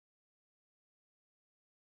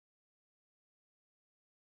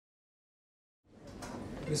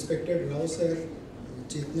respected Rao sir,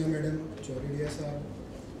 Chetna madam, Chauriya sir,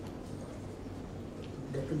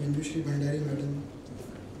 Dr. Mohit Bhandari madam,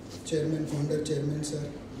 Chairman, Founder Chairman sir,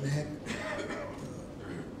 Mehak,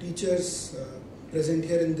 teachers present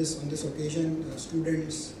here on this occasion,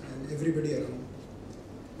 students and everybody around.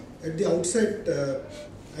 At the outset,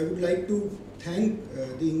 I would like to thank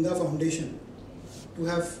the INGA Foundation to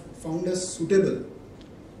have found us suitable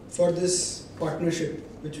for this partnership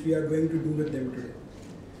which we are going to do with them today.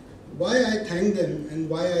 Why I thank them and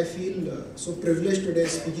why I feel so privileged today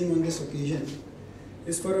speaking on this occasion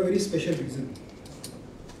is for a very special reason.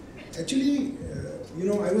 Actually,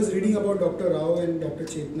 I was reading about Dr. Rao and Dr.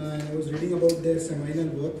 Chetna, and I was reading about their seminal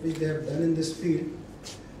work which they have done in this field.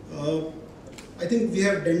 I think we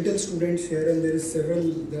have dental students here, and there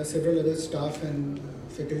are several other staff and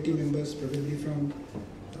faculty members, probably from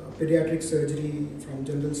pediatric surgery, from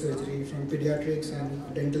general surgery, from pediatrics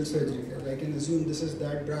and dental surgery. I can assume this is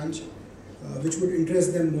that branch which would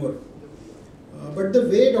interest them more. But the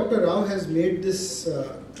way Dr. Rao has made this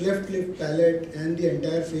cleft lip palate and the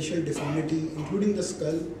entire facial deformity, including the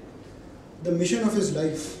skull, the mission of his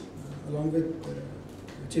life, along with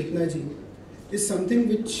Chetna ji, is something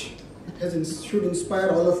which should inspire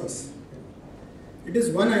all of us. It is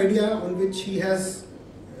one idea on which he has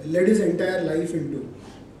led his entire life into.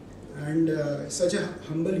 And such a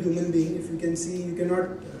humble human being, if you can see, you cannot,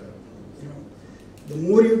 the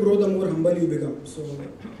more you grow, the more humble you become. So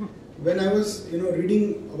when I was,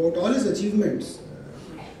 reading about all his achievements,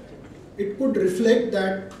 it could reflect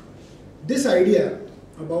that this idea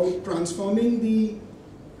about transforming the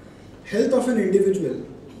health of an individual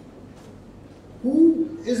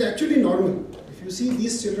who is actually normal. If you see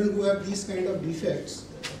these children who have these kind of defects,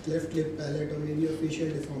 cleft lip palate or maybe a facial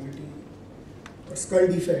deformity or skull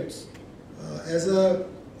defects, as a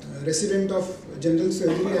resident of general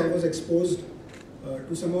surgery, I was exposed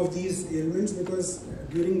to some of these ailments because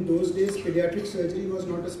during those days pediatric surgery was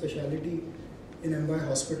not a specialty in MY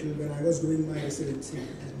hospital when I was doing my residency.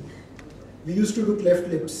 And we used to do cleft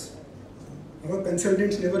lips. Our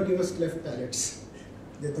consultants never gave us cleft palates.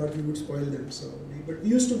 They thought we would spoil them. But we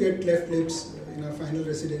used to get cleft lips in our final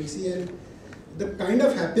residency, and the kind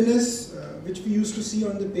of happiness which we used to see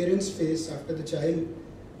on the parents' face after the child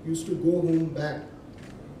used to go home back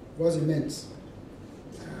was immense.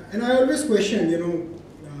 And I always questioned,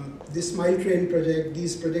 this Smile Train project,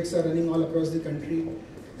 these projects are running all across the country.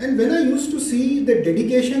 And when I used to see the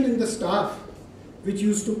dedication in the staff, which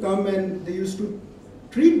used to come and they used to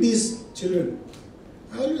treat these children,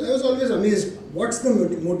 I was always amazed. What's the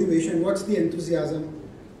motivation? What's the enthusiasm?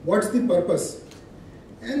 What's the purpose?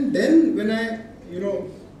 And then when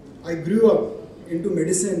I grew up into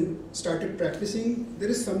medicine, started practicing, there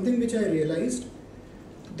is something which I realized,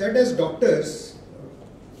 that as doctors,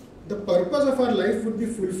 the purpose of our life would be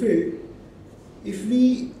fulfilled if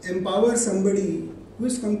we empower somebody who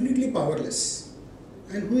is completely powerless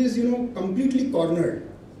and who is, completely cornered.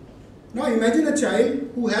 Now imagine a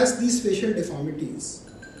child who has these facial deformities.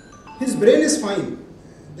 His brain is fine.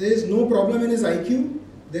 There is no problem in his IQ.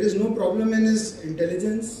 There is no problem in his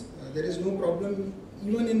intelligence. There is no problem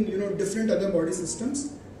even in, different other body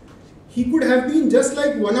systems. He could have been just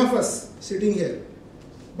like one of us sitting here.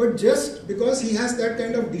 But just because he has that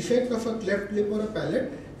kind of defect of a cleft lip or a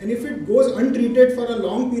palate, and if it goes untreated for a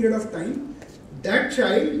long period of time, that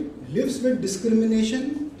child lives with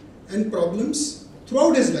discrimination and problems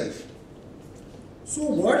throughout his life. So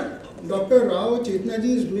what Dr. Rao Chetna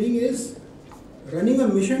ji is doing is running a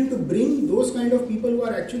mission to bring those kind of people who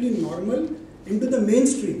are actually normal into the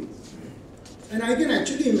mainstream. And I can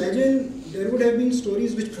actually imagine there would have been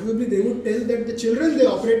stories which probably they would tell that the children they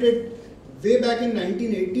operated way back in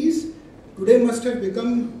 1980s today must have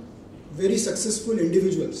become very successful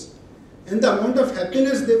individuals. And the amount of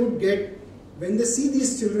happiness they would get when they see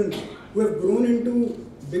these children who have grown into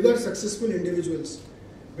bigger successful individuals.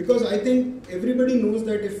 Because I think everybody knows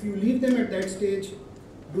that if you leave them at that stage,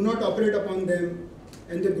 do not operate upon them,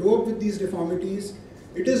 and they grow up with these deformities,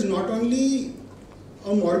 it is not only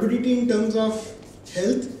a morbidity in terms of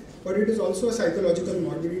health, but it is also a psychological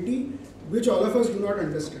morbidity which all of us do not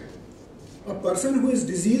understand. A person who is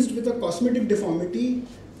diseased with a cosmetic deformity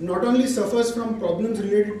not only suffers from problems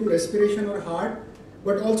related to respiration or heart,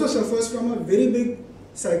 but also suffers from a very big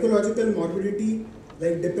psychological morbidity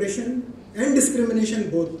like depression and discrimination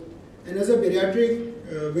both. And as a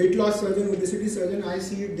bariatric weight loss surgeon, obesity surgeon, I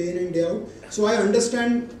see it day in and day out. So I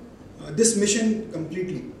understand this mission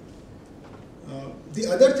completely. The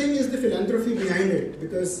other thing is the philanthropy behind it,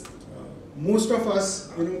 because most of us,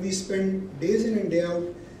 we spend days in and day out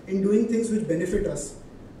in doing things which benefit us,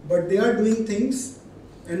 but they are doing things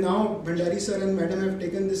And now Bhandari sir and madam have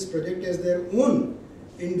taken this project as their own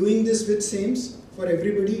in doing this with SAMES for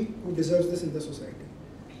everybody who deserves this in the society.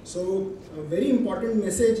 So a very important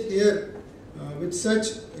message here with such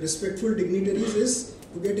respectful dignitaries is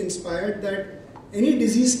to get inspired that any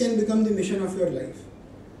disease can become the mission of your life.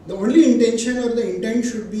 The only intention or the intent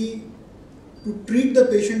should be to treat the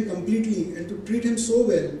patient completely and to treat him so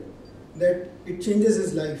well that it changes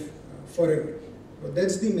his life forever. So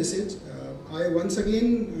that's the message. I once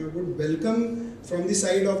again would welcome from the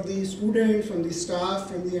side of the students, from the staff,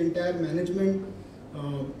 from the entire management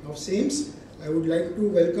of SAMES. I would like to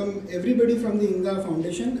welcome everybody from the INGA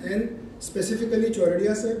Foundation and specifically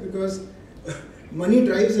Choradia sir, because money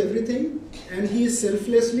drives everything and he is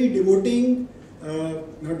selflessly devoting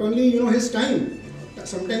not only his time.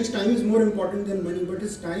 Sometimes time is more important than money, but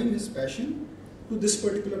his time, his passion to this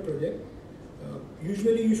particular project.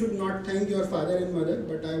 Usually you should not thank your father and mother,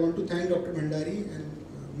 but I want to thank Dr. Bhandari and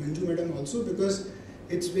Manju madam also, because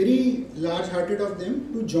it's very large-hearted of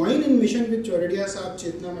them to join in mission with Choradia Saab,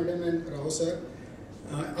 Chetna madam and Rao sir,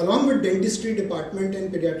 along with dentistry department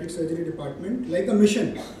and pediatric surgery department, like a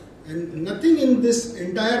mission. And nothing in this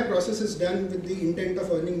entire process is done with the intent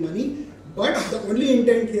of earning money, but the only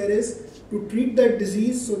intent here is to treat that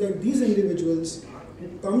disease so that these individuals who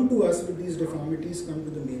come to us with these deformities come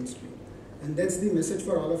to the mainstream. And that's the message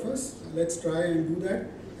for all of us. Let's try and do that.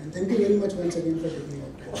 And thank you very much once again for taking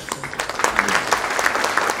our time.